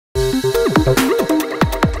Hey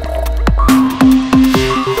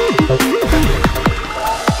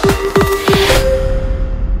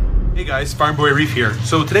guys, Farm Boy REEF here.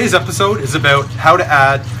 So today's episode is about how to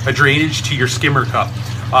add a drainage to your skimmer cup.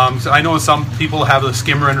 So I know some people have a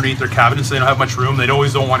skimmer underneath their cabinet, so they don't have much room. They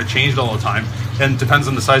always don't want to change it all the time. And it depends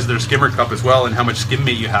on the size of their skimmer cup as well and how much skim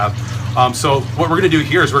mate you have. So what we're going to do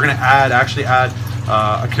here is we're going to actually add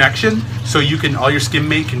a connection so you can, all your skim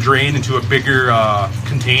mate can drain into a bigger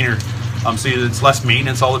container. So it's less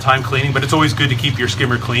maintenance all the time cleaning, but it's always good to keep your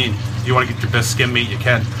skimmer clean. You want to get your best skim mate you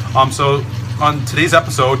can. So on today's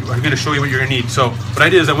episode, I'm going to show you what you're going to need. So what I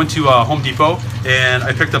did is I went to Home Depot and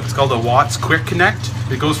I picked up, it's called a Watts Quick Connect.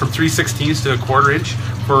 It goes from 3/16 to a 1/4 inch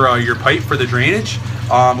for your pipe for the drainage.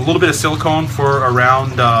 A little bit of silicone for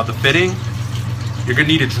around the fitting. You're going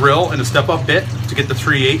to need a drill and a step-up bit to get the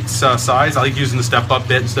 3/8 size. I like using the step-up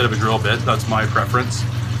bit instead of a drill bit. That's my preference.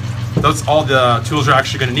 That's all the tools you're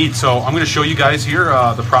actually going to need. So I'm going to show you guys here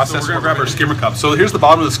the process. So we're going to grab our skimmer cup. So here's the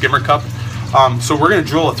bottom of the skimmer cup. So we're going to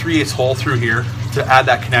drill a 3/8 hole through here to add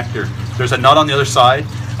that connector. There's a nut on the other side.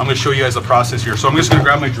 I'm going to show you guys the process here. So I'm just going to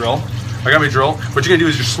grab my drill. I got my drill. What you're going to do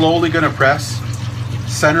is you're slowly going to press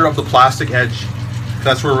center of the plastic edge.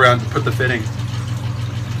 That's where we're going to put the fitting.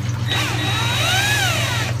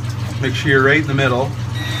 Make sure you're right in the middle.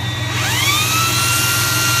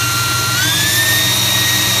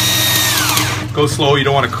 Go slow. You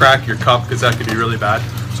don't want to crack your cup because that could be really bad.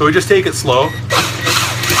 So we just take it slow.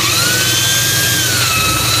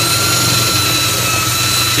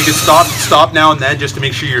 You can stop now and then just to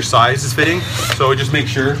make sure your size is fitting. So we just make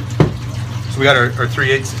sure. So we got our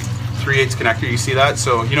 3/8 connector. You see that?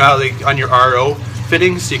 So you know how they on your RO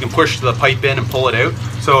fittings, you can push the pipe in and pull it out.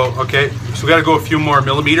 So okay, so we got to go a few more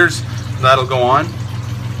millimeters. And that'll go on.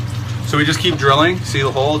 So we just keep drilling. See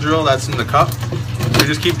the hole drill? That's in the cup. We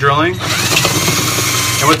just keep drilling.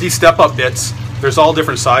 And with these step-up bits, there's all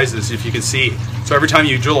different sizes, if you can see. So every time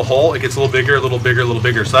you drill a hole, it gets a little bigger, a little bigger, a little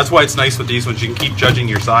bigger. So that's why it's nice with these ones. You can keep judging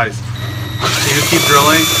your size. So you just keep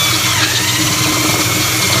drilling.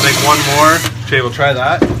 Make one more. Okay, we'll try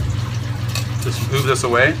that. Just move this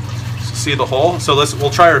away. See the hole? So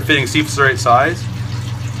we'll try our fitting, see if it's the right size.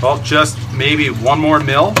 Well, just maybe one more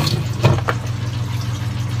mil.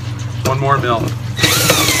 One more mil.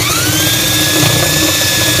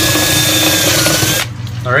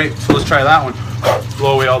 All right, so let's try that one.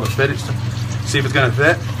 Blow away all the fittings. See if it's gonna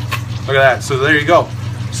fit. Look at that. So there you go.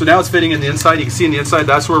 So now it's fitting in the inside. You can see in the inside,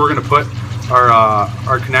 that's where we're gonna put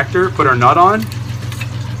our connector, put our nut on.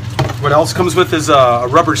 What else comes with is a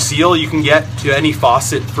rubber seal you can get to any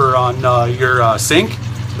faucet for on your sink.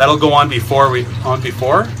 That'll go on before.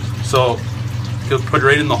 So you'll put it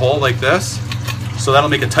right in the hole like this. So that'll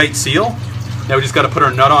make a tight seal. Now we just got to put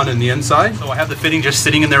our nut on in the inside. So I have the fitting just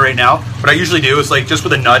sitting in there right now. What I usually do is, like, just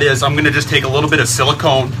where the nut is, I'm going to just take a little bit of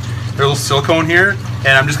silicone. There's a little silicone here,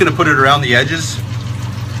 and I'm just going to put it around the edges.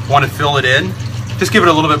 Want to fill it in. Just give it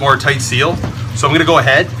a little bit more tight seal. So I'm going to go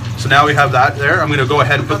ahead. So now we have that there. I'm going to go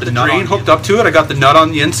ahead and put the nut on. Hooked up to it. I got the nut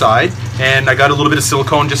on the inside, and I got a little bit of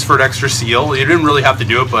silicone just for an extra seal. You didn't really have to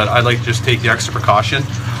do it, but I like to just take the extra precaution.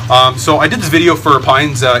 So I did this video for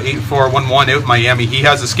Pines 8411 out in Miami. He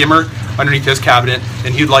has a skimmer underneath his cabinet,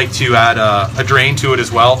 and he'd like to add a drain to it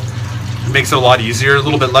as well. It makes it a lot easier, a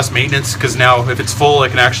little bit less maintenance, because now if it's full, it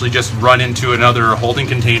can actually just run into another holding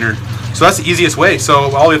container. So that's the easiest way.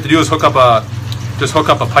 So all we have to do is hook up a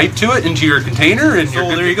pipe to it into your container, and so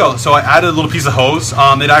there you go. So I added a little piece of hose.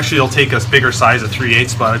 It actually will take a bigger size of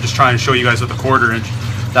 3/8, but I'm just trying to show you guys with a 1/4 inch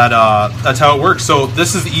that that's how it works. So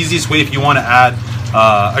this is the easiest way if you want to add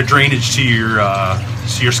a drainage to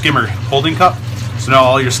your skimmer holding cup. So now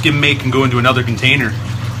all your skim mate can go into another container.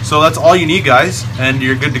 So that's all you need, guys, and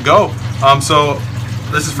you're good to go. So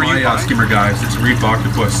this is for you skimmer guys. It's a REEF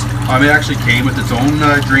Octopus. It actually came with its own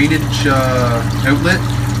drainage outlet.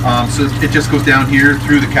 So it just goes down here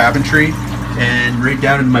through the cabinetry and right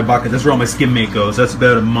down into my bucket. That's where all my skim mate goes. That's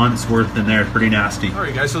about a month's worth in there. It's pretty nasty. All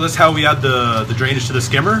right, guys, so that's how we add the drainage to the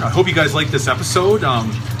skimmer. I hope you guys liked this episode.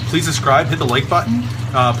 Please subscribe, hit the like button.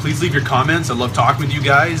 Please leave your comments. I love talking with you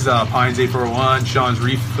guys. Pines 8401, Sean's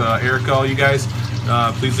REEF, Erica, all you guys.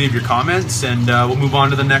 Please leave your comments, and we'll move on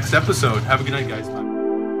to the next episode. Have a good night, guys. Bye.